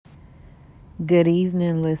Good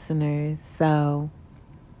evening, listeners. So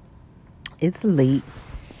it's late,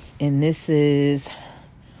 and this is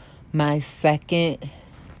my second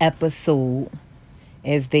episode,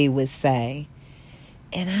 as they would say.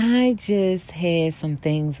 And I just had some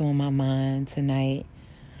things on my mind tonight.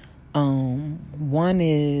 One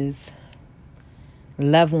is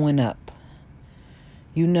leveling up.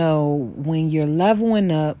 You know, when you're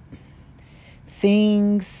leveling up,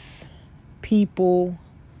 things, people,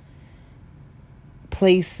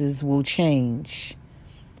 places will change.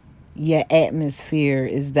 Your atmosphere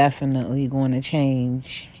is definitely going to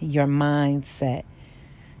change. Your mindset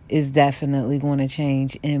is definitely going to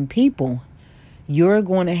change. And people, you're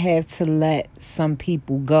going to have to let some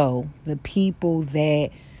people go. The people that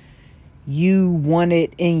you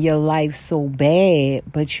wanted in your life so bad,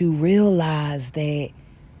 but you realize that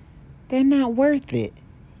they're not worth it.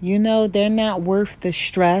 You know, they're not worth the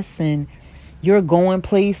stress, and you're going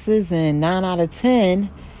places, and 9 out of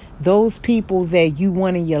 10, those people that you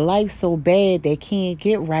want in your life so bad that can't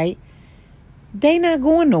get right, they not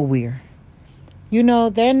going nowhere. You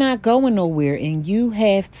know, they're not going nowhere, and you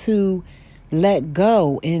have to let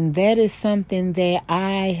go. And that is something that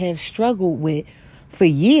I have struggled with for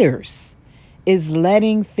years, is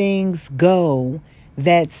letting things go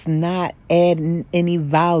that's not adding any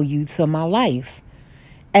value to my life.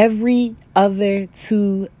 Every other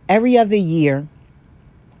year,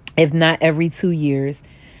 if not every 2 years,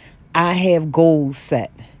 I have goals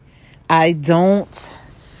set. I don't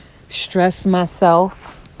stress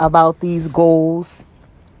myself about these goals.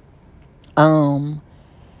 I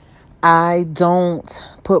don't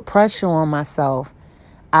put pressure on myself.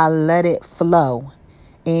 I let it flow.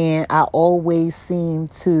 And I always seem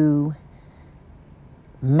to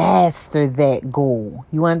master that goal.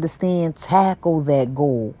 You understand? Tackle that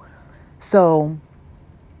goal. So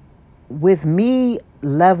with me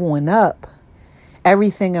leveling up,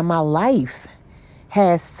 everything in my life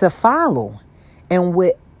has to follow. And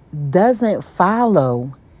what doesn't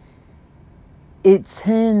follow, it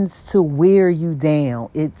tends to wear you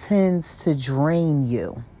down. It tends to drain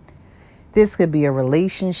you. This could be a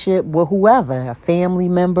relationship with whoever, a family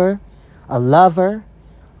member, a lover,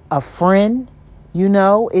 a friend. You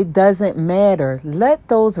know, it doesn't matter. Let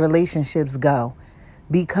those relationships go,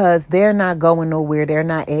 because they're not going nowhere. They're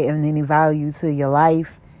not adding any value to your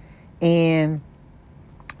life. And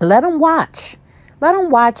let them watch. Let them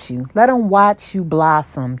watch you. Let them watch you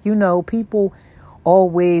blossom. You know, people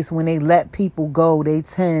always, when they let people go,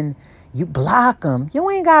 you block them. You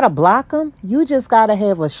ain't got to block them. You just got to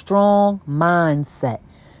have a strong mindset.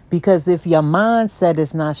 Because if your mindset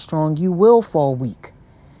is not strong, you will fall weak.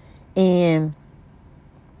 And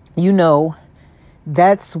you know,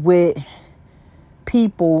 that's what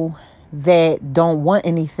people that don't want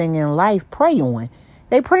anything in life prey on.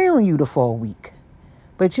 They prey on you to fall weak.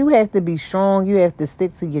 But you have to be strong. You have to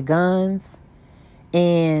stick to your guns.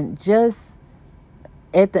 And just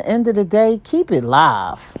at the end of the day, keep it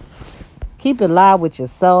live. Keep it live with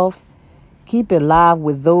yourself. Keep it live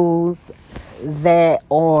with those that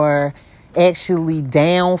are actually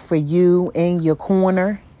down for you in your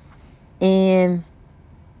corner. And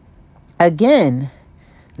again,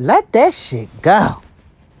 let that shit go.